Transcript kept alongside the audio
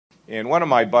And one of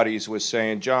my buddies was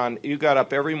saying, John, you got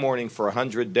up every morning for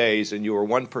 100 days and you were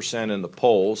 1% in the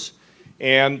polls.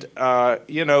 And,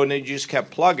 you know, and you just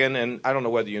kept plugging. And I don't know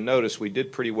whether you noticed, we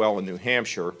did pretty well in New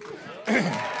Hampshire.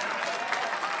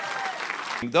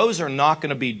 Those are not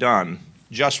going to be done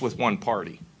just with one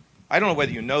party. I don't know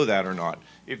whether you know that or not.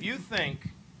 If you think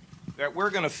that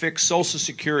we're going to fix Social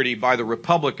Security by the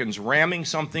Republicans ramming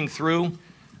something through,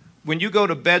 when you go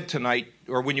to bed tonight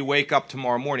or when you wake up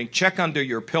tomorrow morning, check under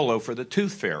your pillow for the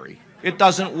tooth fairy. It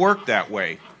doesn't work that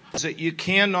way. You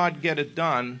cannot get it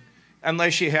done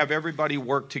unless you have everybody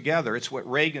work together. It's what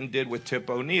Reagan did with Tip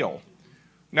O'Neill.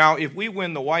 Now, if we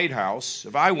win the White House,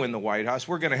 if I win the White House,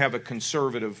 we're going to have a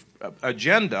conservative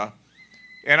agenda,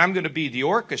 and I'm going to be the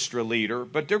orchestra leader,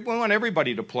 but we want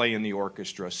everybody to play in the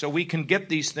orchestra so we can get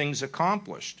these things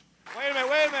accomplished. Wait a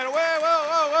minute,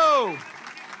 whoa.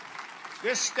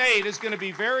 This state is going to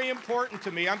be very important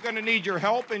to me. I'm going to need your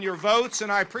help and your votes,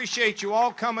 and I appreciate you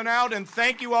all coming out, and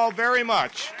thank you all very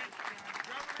much.